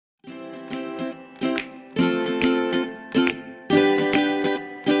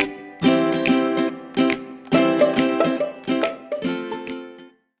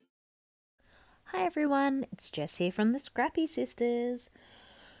everyone, it's Jess here from the Scrappy Sisters.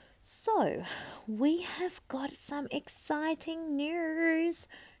 So, we have got some exciting news.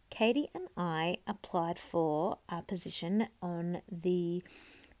 Katie and I applied for a position on the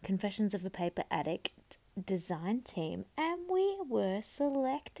Confessions of a Paper Addict design team and we were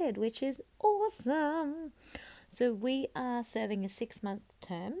selected, which is awesome. So we are serving a 6-month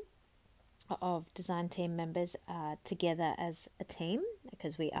term of design team members together as a team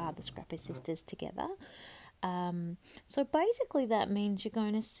because we are the Scrappy Sisters together. So basically that means you're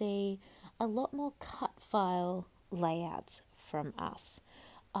going to see a lot more cut file layouts from us.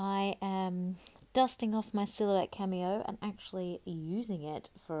 I am dusting off my Silhouette Cameo and actually using it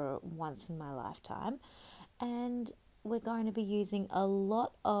for once in my lifetime, and we're going to be using a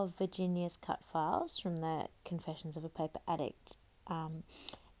lot of Virginia's cut files from the Confessions of a Paper Addict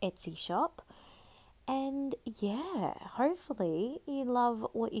Etsy shop. And yeah, hopefully you love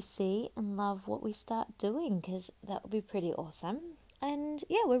what you see and love what we start doing, because that would be pretty awesome. And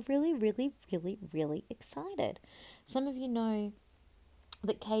yeah, we're really, really, really, really excited. Some of you know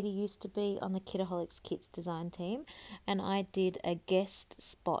that Katie used to be on the Kitaholics Kits design team, and I did a guest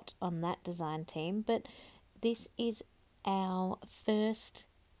spot on that design team, but this is our first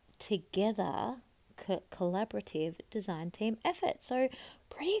together collaborative design team effort. So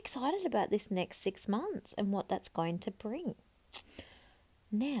pretty excited about this next 6 months and what that's going to bring.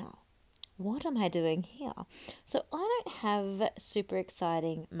 Now, what am I doing here? So I don't have super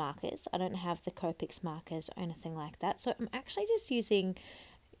exciting markers. I don't have the Copics markers or anything like that. So I'm actually just using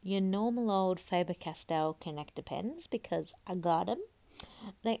your normal old Faber-Castell connector pens because I got them.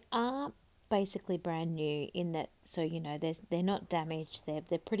 They are basically brand new in that, so you know, they're not damaged.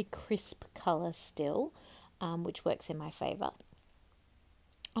 They're pretty crisp colour still, which works in my favour.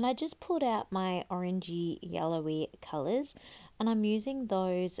 And I just pulled out my orangey yellowy colours, and I'm using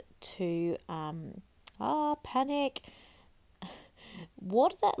those to panic.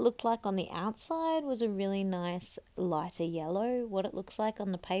 What that looked like on the outside was a really nice lighter yellow. What it looks like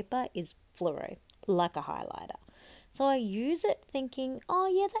on the paper is fluoro, like a highlighter. So I use it thinking, oh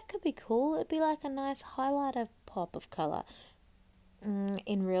yeah, that could be cool. It'd be like a nice highlighter pop of colour.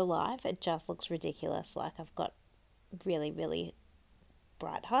 In real life, it just looks ridiculous. Like I've got really, really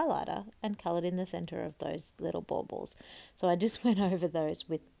bright highlighter and coloured in the centre of those little baubles. So I just went over those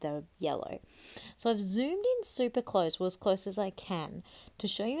with the yellow. So I've zoomed in super close, well, as close as I can, to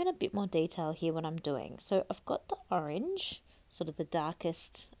show you in a bit more detail here what I'm doing. So I've got the orange, sort of the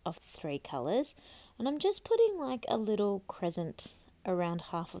darkest of the three colours, and I'm just putting like a little crescent around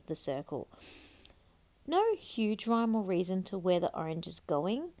half of the circle. No huge rhyme or reason to where the orange is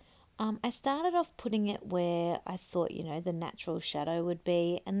going. I started off putting it where I thought, you know, the natural shadow would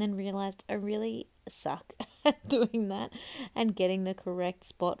be, and then realised I really suck at doing that and getting the correct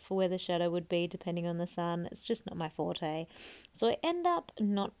spot for where the shadow would be depending on the sun. It's just not my forte. So I end up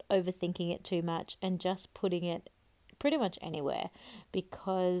not overthinking it too much and just putting it pretty much anywhere,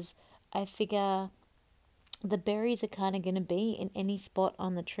 because I figure the berries are kind of going to be in any spot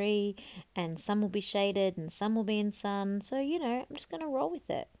on the tree, and some will be shaded and some will be in sun. So, you know, I'm just going to roll with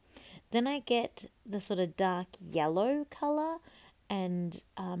it. Then I get the sort of dark yellow colour and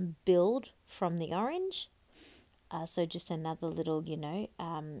build from the orange. So just another little, you know,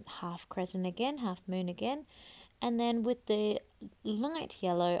 half crescent again, half moon again. And then with the light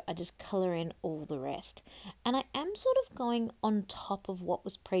yellow, I just colour in all the rest. And I am sort of going on top of what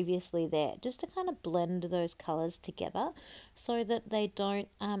was previously there, just to kind of blend those colours together so that they don't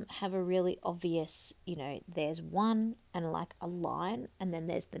have a really obvious, you know, there's one and like a line, and then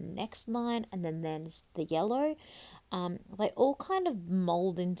there's the next line, and then there's the yellow. They all kind of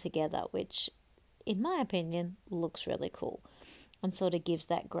mould in together, which in my opinion looks really cool, and sort of gives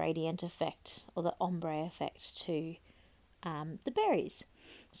that gradient effect or the ombre effect to the berries.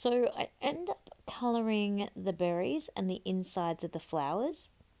 So I end up colouring the berries and the insides of the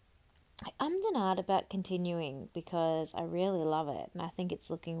flowers. I ummed and ahed about continuing because I really love it and I think it's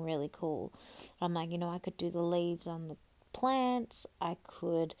looking really cool. I'm like, you know, I could do the leaves on the plants, I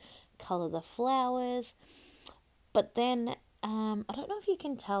could colour the flowers, but then I don't know if you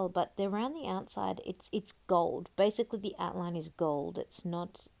can tell, but around the outside, it's gold. Basically, the outline is gold. It's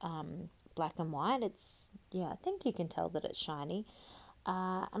not black and white. I think you can tell that it's shiny.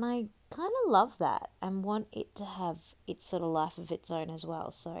 And I kind of love that and want it to have its sort of life of its own as well.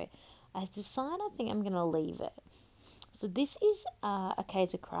 So I think I'm going to leave it. So this is a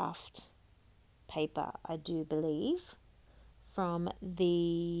Kaisercraft paper, I do believe, from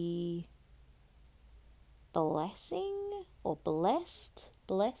the Blessed,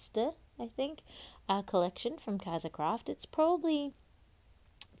 I think, collection from Kaisercraft. It's probably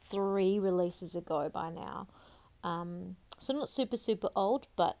 3 releases ago by now. So not super, super old,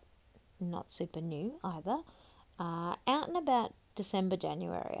 but not super new either. Out in about December,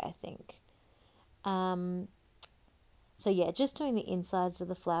 January, I think. So yeah, just doing the insides of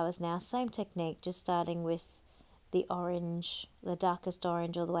the flowers now. Same technique, just starting with the orange, the darkest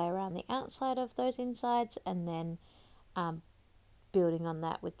orange all the way around the outside of those insides, and then building on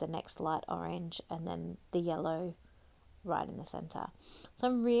that with the next light orange and then the yellow right in the center. So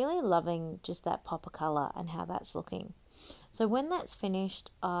I'm really loving just that pop of color and how that's looking. So when that's finished,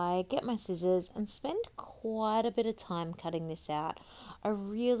 I get my scissors and spend quite a bit of time cutting this out. I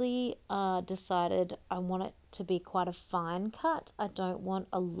really decided I want it to be quite a fine cut. I don't want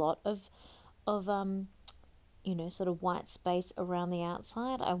a lot of sort of white space around the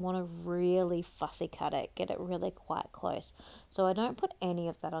outside. I want to really fussy cut it, get it really quite close. So I don't put any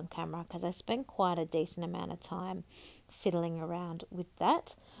of that on camera because I spend quite a decent amount of time fiddling around with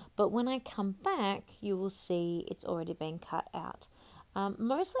that. But when I come back, you will see it's already been cut out.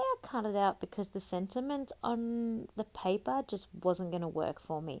 Mostly I cut it out because the sentiment on the paper just wasn't going to work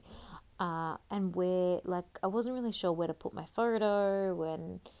for me. And I wasn't really sure where to put my photo,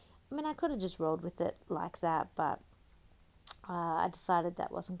 I could have just rolled with it like that, but I decided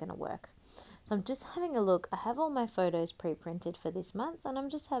that wasn't going to work. So I'm just having a look. I have all my photos pre-printed for this month, and I'm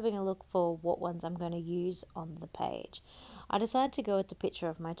just having a look for what ones I'm going to use on the page. I decided to go with the picture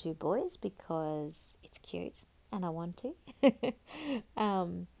of my 2 boys because it's cute and I want to.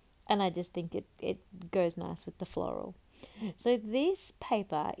 And I just think it goes nice with the floral. So this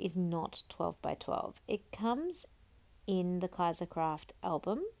paper is not 12 by 12. It comes in the Kaisercraft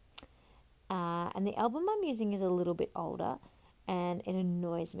album. And the album I'm using is a little bit older, and it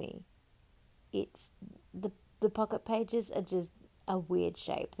annoys me. It's the pocket pages are just a weird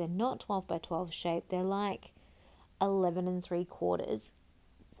shape. They're not 12 by 12 shape. They're like 11 3/4.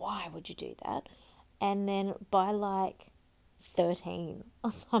 Why would you do that? And then by like 13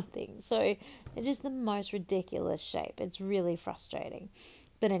 or something. So they're just the most ridiculous shape. It's really frustrating.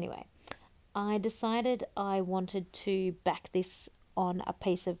 But anyway, I decided I wanted to back this on a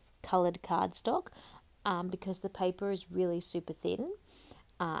piece of coloured cardstock because the paper is really super thin,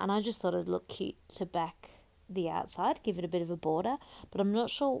 and I just thought it'd look cute to back the outside, give it a bit of a border, but I'm not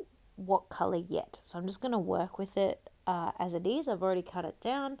sure what colour yet, so I'm just going to work with it as it is. I've already cut it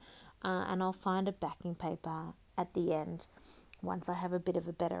down, and I'll find a backing paper at the end once I have a bit of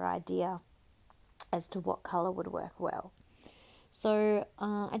a better idea as to what colour would work well. So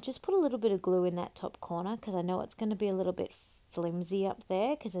I just put a little bit of glue in that top corner because I know it's going to be a little bit flimsy up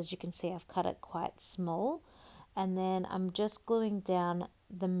there, because as you can see I've cut it quite small, and then I'm just gluing down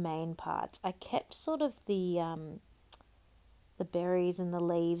the main parts. I kept sort of the berries and the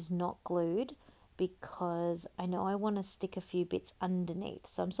leaves not glued because I know I want to stick a few bits underneath,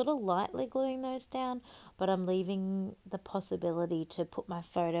 so I'm sort of lightly gluing those down, but I'm leaving the possibility to put my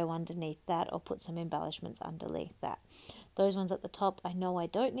photo underneath that or put some embellishments underneath that. Those ones at the top I know I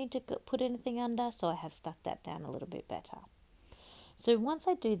don't need to put anything under, so I have stuck that down a little bit better. So once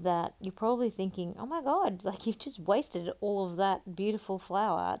I do that, you're probably thinking, oh my God, like you've just wasted all of that beautiful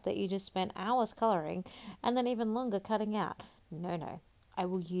flower that you just spent hours colouring and then even longer cutting out. No, I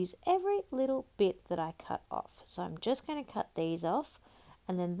will use every little bit that I cut off. So I'm just going to cut these off,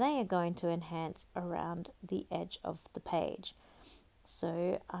 and then they are going to enhance around the edge of the page.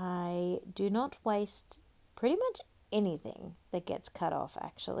 So I do not waste pretty much anything that gets cut off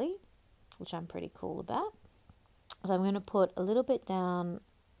actually, which I'm pretty cool about. So I'm going to put a little bit down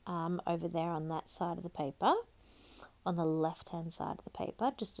over there on that side of the paper, on the left hand side of the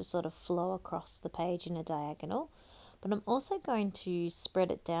paper, just to sort of flow across the page in a diagonal. But I'm also going to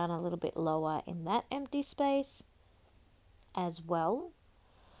spread it down a little bit lower in that empty space as well.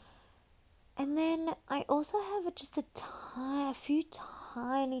 And then I also have just a few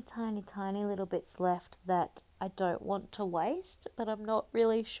tiny little bits left that I don't want to waste, but I'm not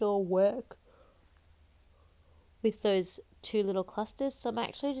really sure work with those 2 little clusters, so I'm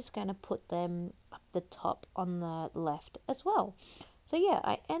actually just going to put them up the top on the left as well. So yeah,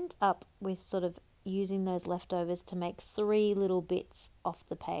 I end up with sort of using those leftovers to make 3 little bits off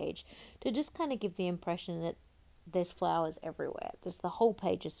the page to just kind of give the impression that there's flowers everywhere. The whole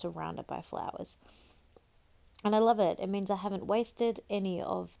page is surrounded by flowers, and I love it. It means I haven't wasted any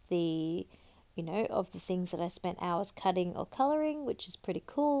of the of the things that I spent hours cutting or colouring, which is pretty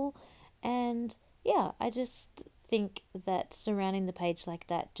cool. And yeah, I just think that surrounding the page like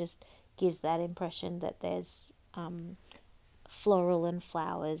that just gives that impression that there's floral and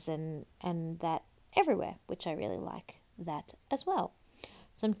flowers and that everywhere, which I really like that as well.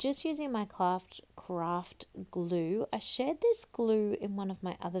 So I'm just using my craft glue. I shared this glue in one of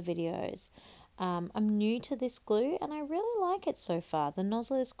my other videos. I'm new to this glue and I really like it so far. The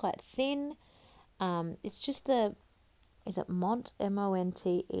nozzle is quite thin. It's just is it Monte,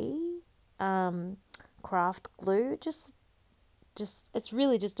 M-O-N-T-E, craft glue. Just it's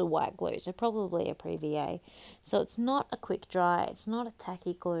really just a white glue, so probably a PVA. So it's not a quick dry, it's not a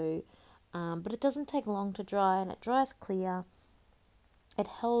tacky glue, but it doesn't take long to dry and it dries clear. It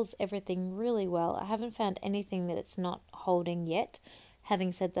holds everything really well. I haven't found anything that it's not holding yet.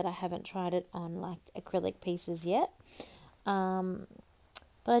 Having said that, I haven't tried it on like acrylic pieces yet.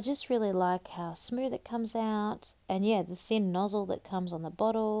 But I just really like how smooth it comes out. And yeah, the thin nozzle that comes on the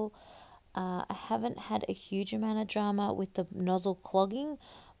bottle. I haven't had a huge amount of drama with the nozzle clogging,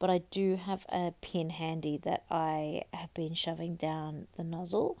 but I do have a pin handy that I have been shoving down the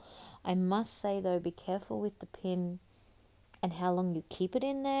nozzle. I must say though, be careful with the pin and how long you keep it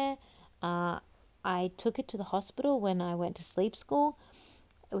in there. I took it to the hospital when I went to sleep school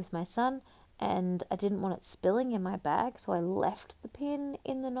with my son, and I didn't want it spilling in my bag, so I left the pin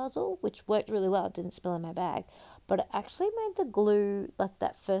in the nozzle, which worked really well. It didn't spill in my bag, but it actually made the glue, like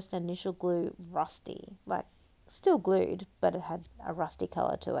that first initial glue, rusty. Like, still glued, but it had a rusty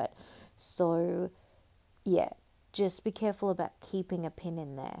color to it. So yeah, just be careful about keeping a pin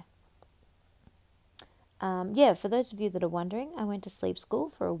in there. Yeah, for those of you that are wondering, I went to sleep school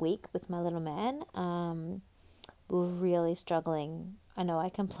for a week with my little man. We were really struggling. I know I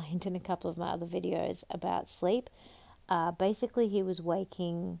complained in a couple of my other videos about sleep. Basically, he was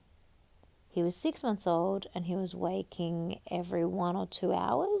 6 months old and he was waking every 1 or 2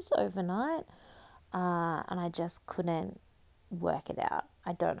 hours overnight. And I just couldn't work it out.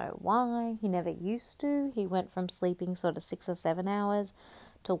 I don't know why. He never used to. He went from sleeping sort of 6 or 7 hours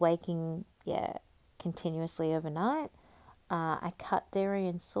to waking, continuously overnight. I cut dairy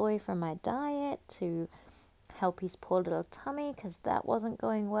and soy from my diet to help his poor little tummy because that wasn't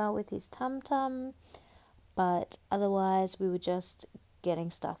going well with his tum-tum. But otherwise, we were just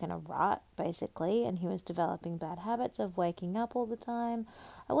getting stuck in a rut, basically, and he was developing bad habits of waking up all the time.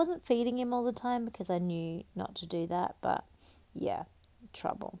 I wasn't feeding him all the time because I knew not to do that, but yeah,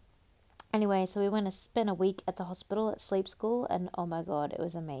 trouble. Anyway, so we went to spend a week at the hospital at sleep school, and oh my god, it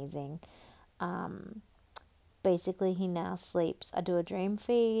was amazing. Basically, he now sleeps. I do a dream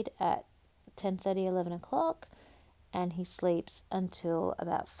feed at 10:30, 11 o'clock, and he sleeps until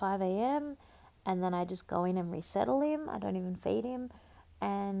about 5 a.m. And then I just go in and resettle him. I don't even feed him.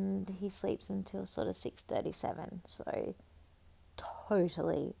 And he sleeps until sort of 6:37. So,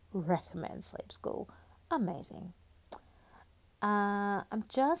 totally recommend sleep school. Amazing. I'm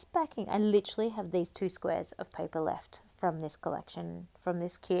just backing. I literally have these 2 squares of paper left from this collection, from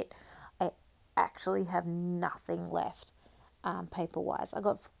this kit. I actually have nothing left paper-wise. I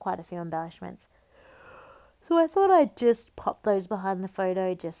got quite a few embellishments. So I thought I'd just pop those behind the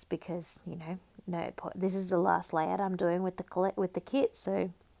photo just because, no point. This is the last layout I'm doing with the kit,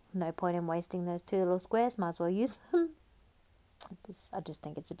 so no point in wasting those 2 little squares. Might as well use them. I just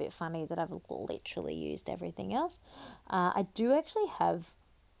think it's a bit funny that I've literally used everything else. I do actually have,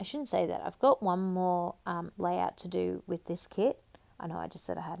 I shouldn't say that, I've got one more layout to do with this kit. I know I just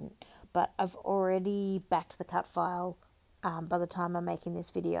said I hadn't, but I've already backed the cut file by the time I'm making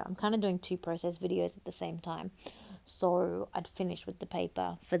this video. I'm kind of doing 2 process videos at the same time. So I'd finished with the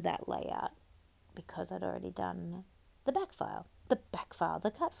paper for that layout because I'd already done the cut file.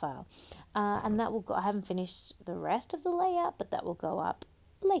 And that will go, I haven't finished the rest of the layout, but that will go up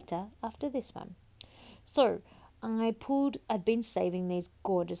later after this one. So I'd been saving these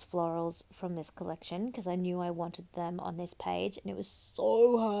gorgeous florals from this collection because I knew I wanted them on this page, and it was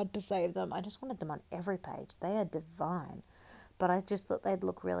so hard to save them. I just wanted them on every page. They are divine. But I just thought they'd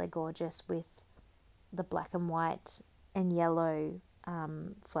look really gorgeous with the black and white and yellow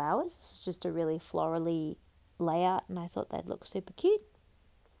flowers. It's just a really florally layout, and I thought they'd look super cute.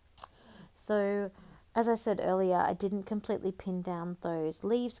 So, as I said earlier, I didn't completely pin down those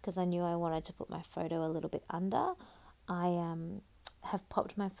leaves because I knew I wanted to put my photo a little bit under. I have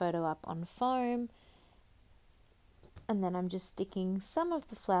popped my photo up on foam, and then I'm just sticking some of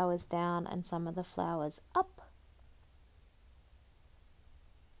the flowers down and some of the flowers up.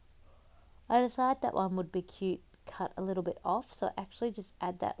 I decided that one would be cute, cut a little bit off, so actually just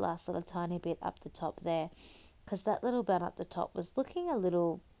add that last little tiny bit up the top there, because that little bun up the top was looking a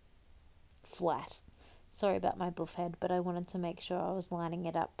little flat. Sorry about my buff head, but I wanted to make sure I was lining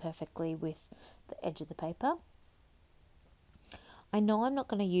it up perfectly with the edge of the paper. I know I'm not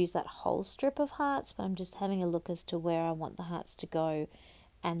going to use that whole strip of hearts, but I'm just having a look as to where I want the hearts to go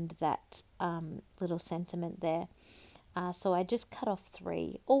and that little sentiment there. So I just cut off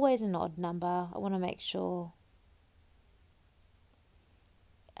 3, always an odd number. I want to make sure,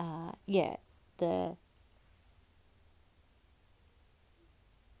 yeah, the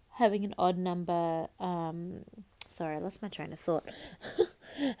having an odd number, sorry, I lost my train of thought.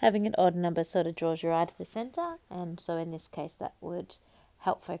 Having an odd number sort of draws your eye to the center, and so in this case that would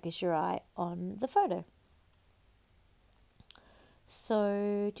help focus your eye on the photo.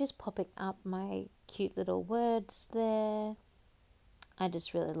 So just popping up my cute little words there. I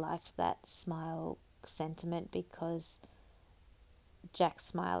just really liked that smile sentiment because Jack's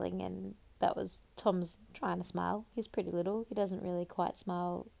smiling and that was Tom's trying to smile. He's pretty little. He doesn't really quite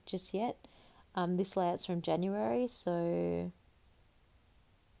smile just yet. This layout's from January, so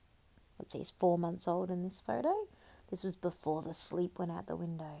let's see, he's 4 months old in this photo. This was before the sleep went out the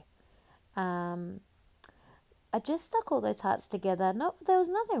window. I just stuck all those hearts together. No, there was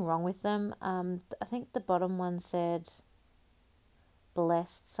nothing wrong with them. I think the bottom one said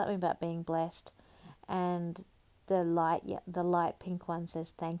blessed, something about being blessed, and the light pink one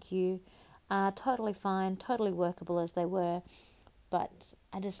says thank you. Totally fine, totally workable as they were, but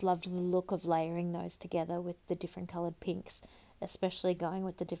I just loved the look of layering those together with the different coloured pinks, especially going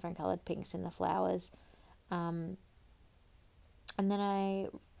with the different coloured pinks in the flowers. And then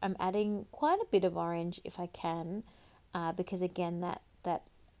I'm adding quite a bit of orange if I can, because again that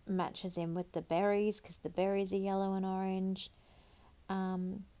matches in with the berries, because the berries are yellow and orange.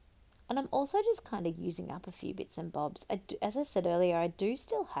 And I'm also just kind of using up a few bits and bobs. As I said earlier, I do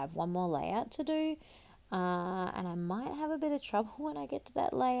still have one more layout to do, and I might have a bit of trouble when I get to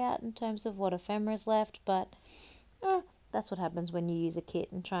that layout in terms of what ephemera's left, but that's what happens when you use a kit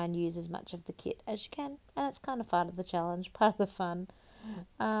and try and use as much of the kit as you can, and it's kind of part of the challenge, part of the fun.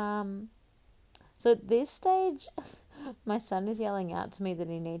 So at this stage, my son is yelling out to me that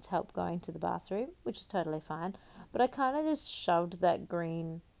he needs help going to the bathroom, which is totally fine, but I kind of just shoved that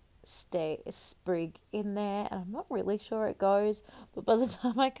green sprig in there, and I'm not really sure it goes, but by the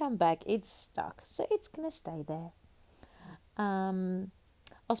time I come back it's stuck, so it's gonna stay there.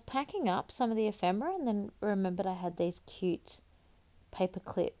 I was packing up some of the ephemera and then remembered I had these cute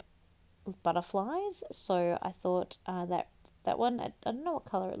paperclip butterflies, so I thought that one, I don't know what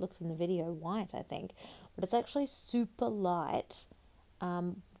colour it looked in the video, white I think, but it's actually super light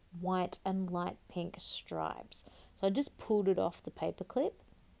white and light pink stripes. So I just pulled it off the paperclip.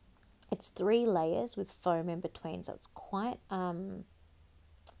 It's 3 layers with foam in between, so it's quite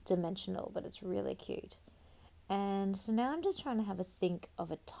dimensional, but it's really cute. And so now I'm just trying to have a think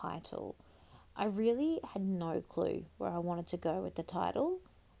of a title. I really had no clue where I wanted to go with the title.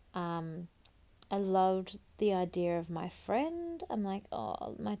 I loved the idea of my friend. I'm like,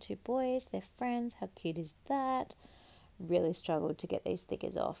 oh, my 2 boys, they're friends. How cute is that? Really struggled to get these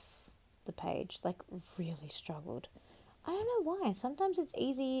stickers off the page. Like, really struggled. I don't know why. Sometimes it's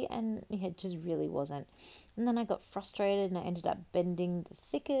easy and it just really wasn't. And then I got frustrated and I ended up bending the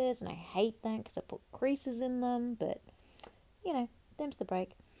thickers, and I hate that because I put creases in them, but you know, them's the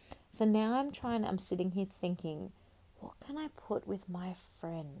break. So now I'm sitting here thinking, what can I put with my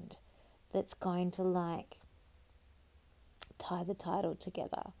friend that's going to like tie the title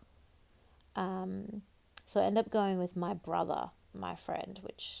together? So I end up going with my brother, my friend,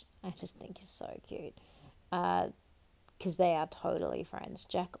 which I just think is so cute. Because they are totally friends.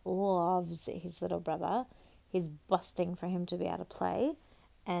 Jack loves his little brother. He's busting for him to be able to play,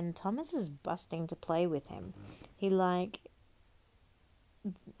 and Thomas is busting to play with him. He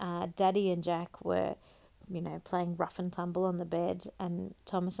Daddy and Jack were, playing rough and tumble on the bed, and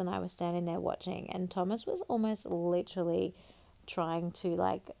Thomas and I were standing there watching, and Thomas was almost literally trying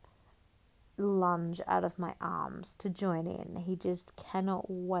to lunge out of my arms to join in. He just cannot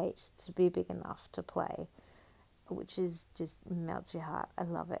wait to be big enough to play, which is just melts your heart. I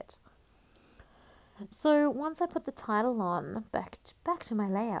love it. So once I put the title on, back to my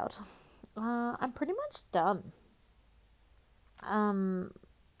layout, I'm pretty much done.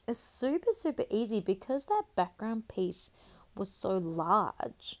 It's super, super easy because that background piece was so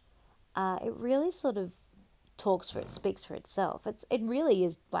large. It really sort of speaks for itself. It really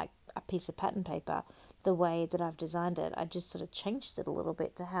is like a piece of pattern paper, the way that I've designed it. I just sort of changed it a little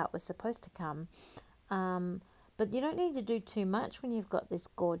bit to how it was supposed to come. But you don't need to do too much when you've got this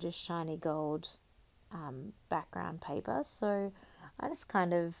gorgeous shiny gold background paper. So I just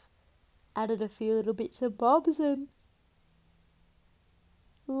kind of added a few little bits and bobs and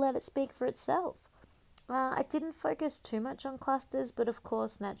let it speak for itself. I didn't focus too much on clusters, but of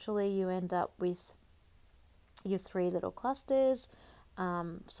course naturally you end up with your 3 little clusters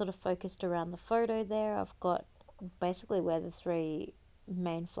sort of focused around the photo there. I've got basically where the 3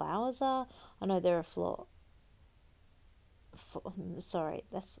 main flowers are. I know there are sorry,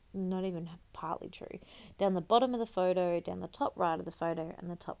 that's not even partly true. Down the bottom of the photo, down the top right of the photo, and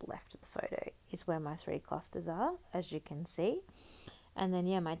the top left of the photo is where my 3 clusters are, as you can see. And then,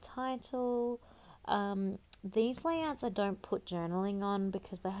 yeah, my title. These layouts I don't put journaling on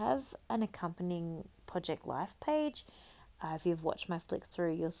because they have an accompanying Project Life page. If you've watched my flick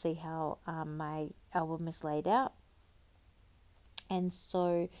through, you'll see how my album is laid out. And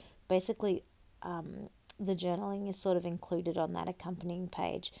so basically, the journaling is sort of included on that accompanying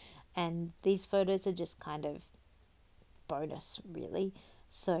page. And these photos are just kind of bonus, really.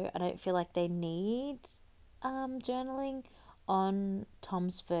 So I don't feel like they need journaling. On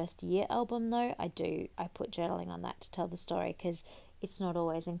Tom's first year album, though, I put journaling on that to tell the story because it's not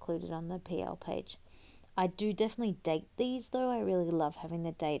always included on the PL page. I do definitely date these, though. I really love having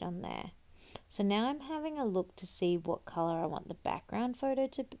the date on there. So now I'm having a look to see what color I want the background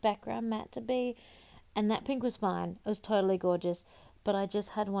matte to be. And that pink was fine. It was totally gorgeous. But I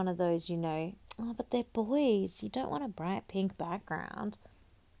just had one of those, oh, but they're boys. You don't want a bright pink background.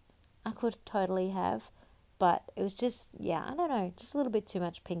 I could totally have. But it was just, yeah, I don't know, just a little bit too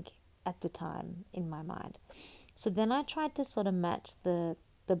much pink at the time in my mind. So then I tried to sort of match the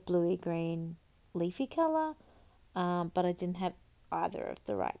bluey green leafy colour, but I didn't have either of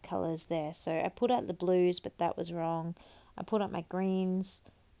the right colours there. So I put out the blues, but that was wrong. I put out my greens,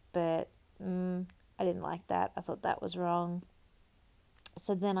 but I didn't like that. I thought that was wrong.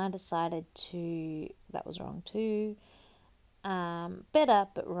 So then I decided that was wrong too. Better,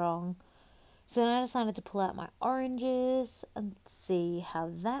 but wrong. So then I decided to pull out my oranges and see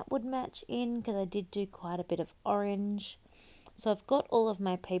how that would match in because I did do quite a bit of orange. So I've got all of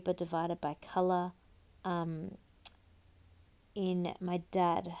my paper divided by colour. My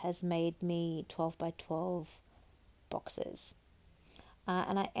dad has made me 12 by 12 boxes.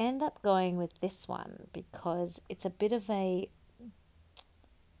 And I end up going with this one because it's a bit of a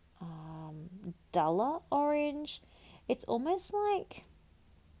duller orange. It's almost like,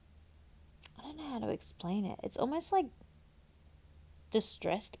 I don't know how to explain it. It's almost like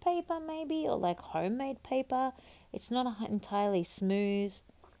distressed paper maybe, or like homemade paper. It's not entirely smooth.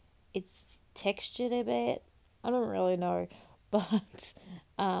 It's textured a bit. I don't really know, but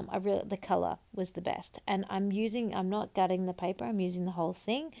the color was the best. And I'm not gutting the paper. I'm using the whole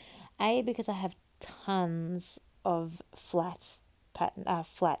thing. A, because I have tons of flat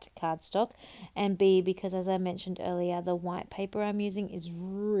cardstock, and B, because as I mentioned earlier, the white paper I'm using is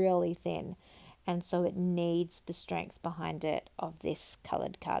really thin, and so it needs the strength behind it of this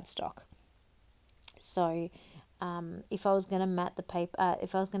coloured cardstock. So if I was going to mat the paper,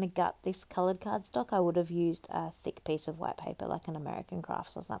 if I was going to gut this coloured cardstock, I would have used a thick piece of white paper like an American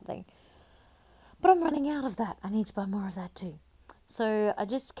Crafts or something. But I'm running out of that. I need to buy more of that too. So I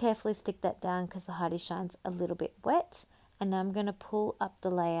just carefully stick that down because the Hardy Shine's a little bit wet. And now I'm going to pull up the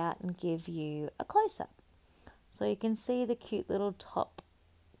layout and give you a close-up. So you can see the cute little top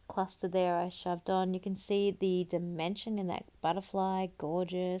cluster there I shoved on. You can see the dimension in that butterfly,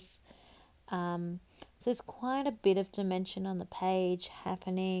 gorgeous. So there's quite a bit of dimension on the page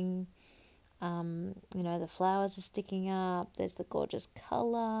happening. The flowers are sticking up. There's the gorgeous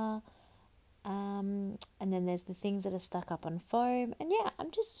colour. And then there's the things that are stuck up on foam. And yeah,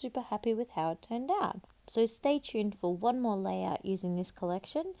 I'm just super happy with how it turned out. So stay tuned for one more layout using this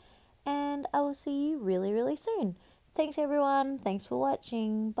collection. And I will see you really, really soon. Thanks everyone. Thanks for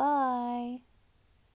watching. Bye.